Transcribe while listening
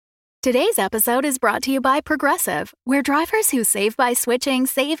Today's episode is brought to you by Progressive, where drivers who save by switching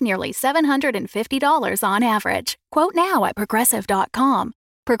save nearly $750 on average. Quote now at Progressive.com.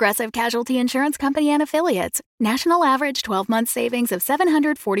 Progressive Casualty Insurance Company and Affiliates. National average 12-month savings of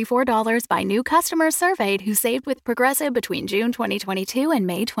 $744 by new customers surveyed who saved with Progressive between June 2022 and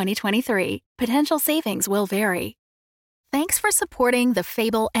May 2023. Potential savings will vary. Thanks for supporting the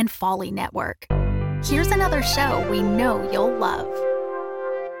Fable and Folly Network. Here's another show we know you'll love.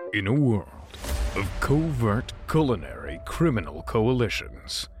 In a world of covert culinary criminal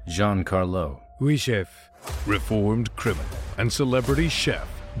coalitions, Jean Carlo, Oui, chef. reformed criminal and celebrity chef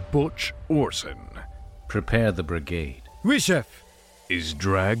Butch Orson prepare the brigade, Oui, chef. is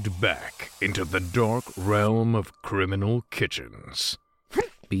dragged back into the dark realm of criminal kitchens.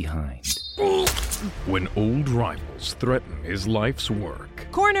 behind. When old rivals threaten his life's work,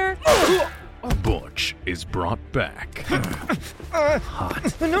 Corner! Butch is brought back Hot.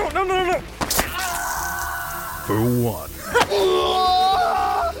 No. for one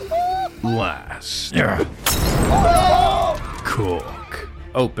last cook.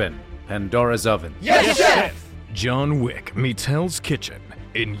 Open Pandora's oven. Yes, chef! John Wick meets Hell's Kitchen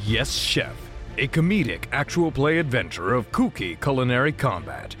in Yes Chef, a comedic actual play adventure of kooky culinary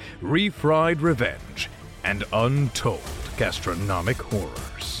combat, refried revenge, and untold gastronomic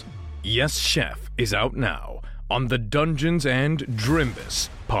horrors. Yes Chef is out now on the Dungeons and Drimbus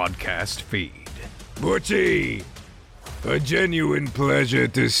podcast feed. Butchie, a genuine pleasure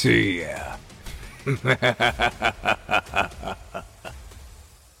to see you.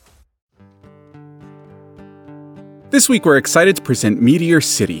 This week, we're excited to present Meteor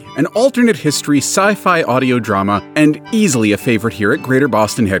City, an alternate history sci-fi audio drama and easily a favorite here at Greater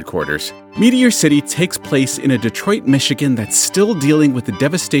Boston headquarters. Meteor City takes place in a Detroit, Michigan that's still dealing with the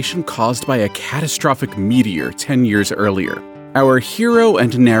devastation caused by a catastrophic meteor 10 years earlier. Our hero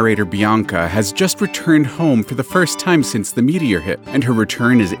and narrator Bianca has just returned home for the first time since the meteor hit, and her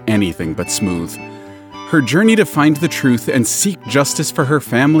return is anything but smooth. Her journey to find the truth and seek justice for her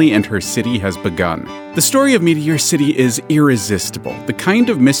family and her city has begun. The story of Meteor City is irresistible, the kind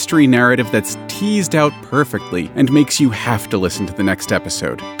of mystery narrative that's teased out perfectly and makes you have to listen to the next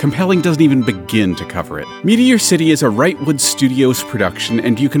episode. Compelling doesn't even begin to cover it. Meteor City is a Wrightwood Studios production,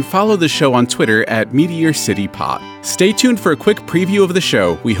 and you can follow the show on Twitter at Meteor City Pod. Stay tuned for a quick preview of the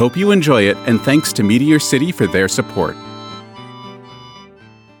show. We hope you enjoy it, and thanks to Meteor City for their support.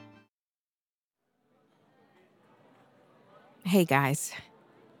 Hey guys,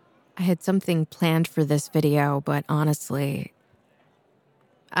 I had something planned for this video, but honestly,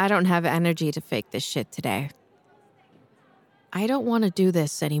 I don't have energy to fake this shit today. I don't want to do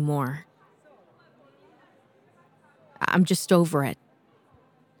this anymore. I'm just over it.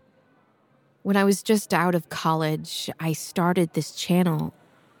 When I was just out of college, I started this channel.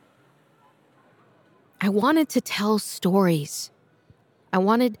 I wanted to tell stories. I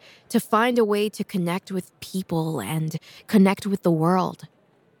wanted to find a way to connect with people and connect with the world.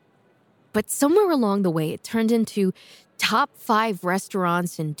 But somewhere along the way, it turned into top 5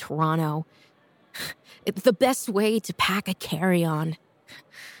 restaurants in Toronto. The best way to pack a carry-on.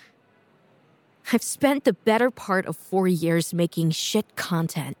 I've spent the better part of 4 years making shit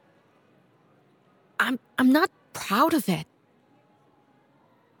content. I'm not proud of it.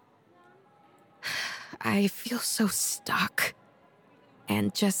 I feel so stuck.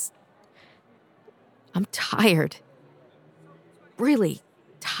 And I'm tired. Really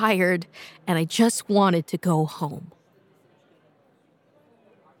tired, and I just wanted to go home.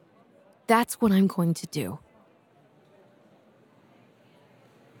 That's what I'm going to do.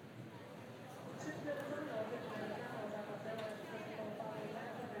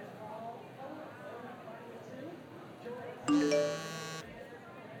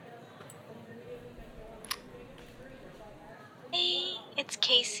 It's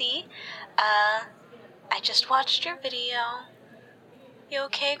Casey. I just watched your video. You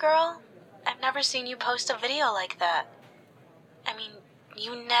okay, girl? I've never seen you post a video like that. I mean,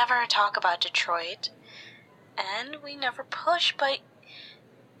 you never talk about Detroit. And we never push, but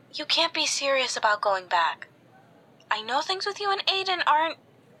you can't be serious about going back. I know things with you and Aiden aren't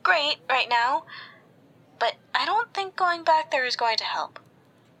great right now, but I don't think going back there is going to help.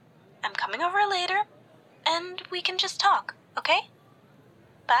 I'm coming over later, and we can just talk, okay?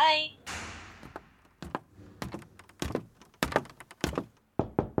 Bye.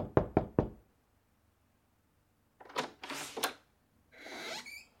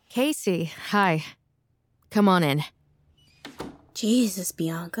 Casey, hi. Come on in. Jesus,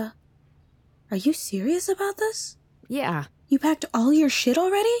 Bianca. Are you serious about this? Yeah. You packed all your shit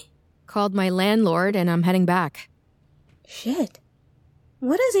already? Called my landlord and I'm heading back. Shit.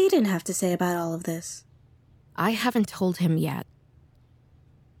 What does Aiden have to say about all of this? I haven't told him yet.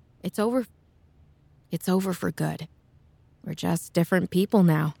 It's over. It's over for good. We're just different people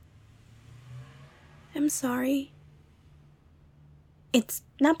now. I'm sorry. It's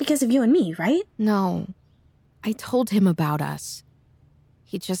not because of you and me, right? No. I told him about us.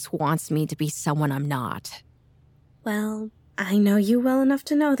 He just wants me to be someone I'm not. Well, I know you well enough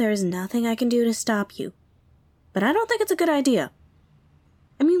to know there is nothing I can do to stop you. But I don't think it's a good idea.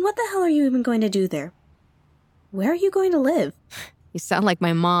 I mean, what the hell are you even going to do there? Where are you going to live? You sound like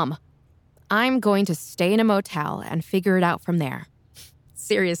my mom. I'm going to stay in a motel and figure it out from there.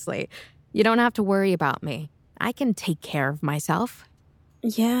 Seriously, you don't have to worry about me. I can take care of myself.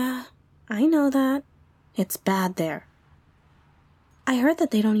 Yeah, I know that. It's bad there. I heard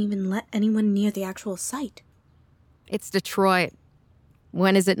that they don't even let anyone near the actual site. It's Detroit.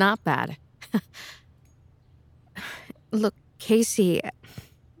 When is it not bad? Look, Casey,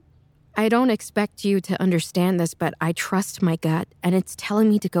 I don't expect you to understand this, but I trust my gut, and it's telling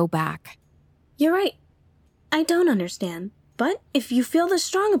me to go back. You're right. I don't understand. But if you feel this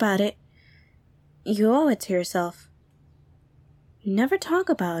strong about it, you owe it to yourself. You never talk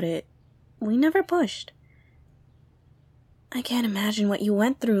about it. We never pushed. I can't imagine what you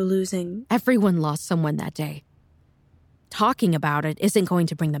went through losing. Everyone lost someone that day. Talking about it isn't going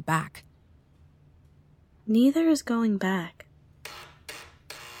to bring them back. Neither is going back.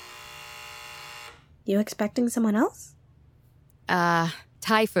 You expecting someone else?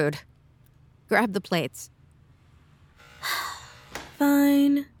 Thai food. Grab the plates.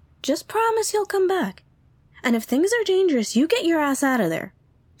 Fine. Just promise you'll come back. And if things are dangerous, you get your ass out of there.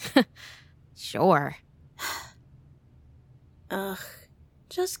 Sure. Ugh.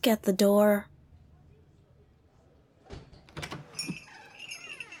 Just get the door.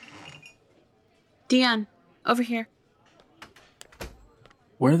 Dion, over here.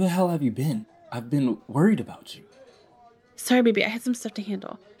 Where the hell have you been? I've been worried about you. Sorry, baby, I had some stuff to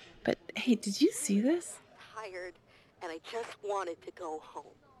handle. But hey, did you see this? Tired, and I just wanted to go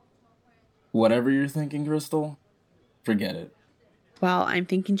home. Whatever you're thinking, Crystal, forget it. Well, I'm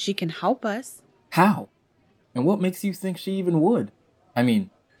thinking she can help us. How? And what makes you think she even would? I mean,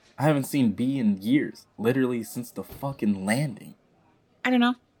 I haven't seen B in years, literally since the fucking landing. I don't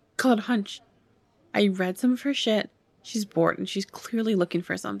know. Call it a hunch. I read some of her shit. She's bored and she's clearly looking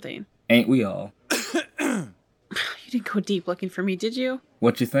for something. Ain't we all? You didn't go deep looking for me, did you?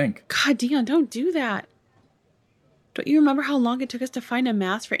 What you think? God, Dion, don't do that. Don't you remember how long it took us to find a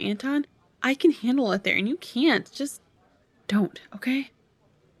mask for Anton? I can handle it there and you can't. Just don't, okay?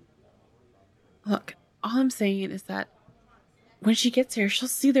 Look, all I'm saying is that when she gets here, she'll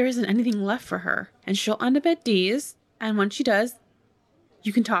see there isn't anything left for her. And she'll end up at D's. And when she does,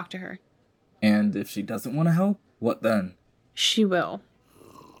 you can talk to her. And if she doesn't want to help, what then? She will.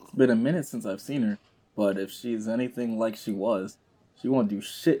 It's been a minute since I've seen her, but if she's anything like she was, she won't do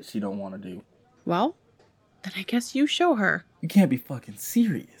shit she don't want to do. Well, then I guess you show her. You can't be fucking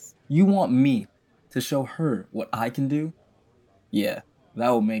serious. You want me to show her what I can do? Yeah, that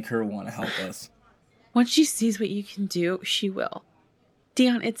will make her want to help us. Once she sees what you can do, she will.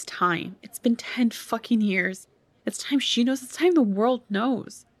 Dion, it's time. It's been 10 fucking years. It's time she knows. It's time the world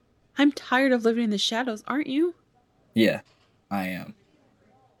knows. I'm tired of living in the shadows, aren't you? Yeah, I am.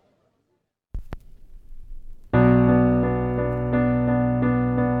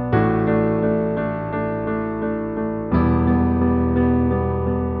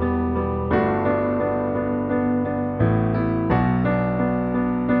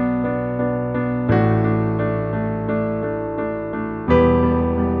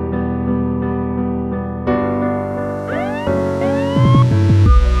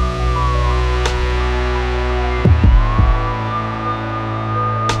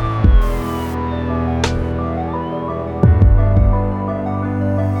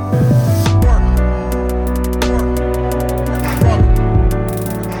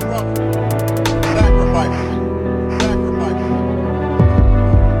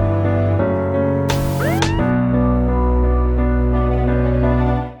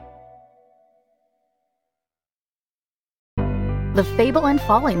 The Fable and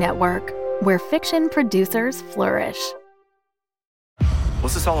Folly Network, where fiction producers flourish.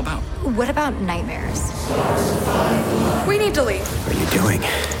 What's this all about? What about nightmares? We need to leave. What are you doing?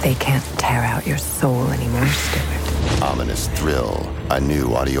 They can't tear out your soul anymore, Stuart. Ominous Thrill, a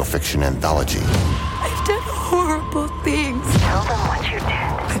new audio fiction anthology. I've done horrible things. Tell them what you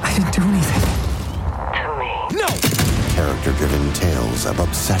did. I didn't do anything. To me. No! Character-driven tales of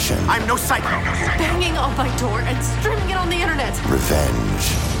obsession. I'm no psycho. Banging on my door and streaming it on the internet.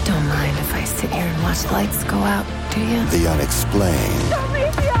 Revenge. Don't mind if I sit here and watch lights go out, do you? The unexplained. Stop me!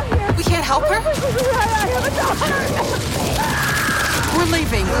 help her? We're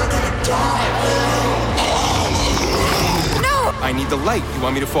leaving. No! I need the light. You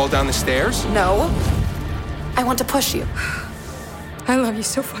want me to fall down the stairs? No. I want to push you. I love you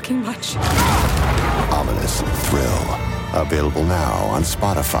so fucking much. Ominous Thrill. Available now on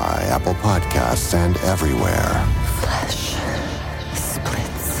Spotify, Apple Podcasts, and everywhere. Flesh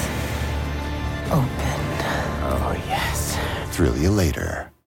splits open. Thrill you later.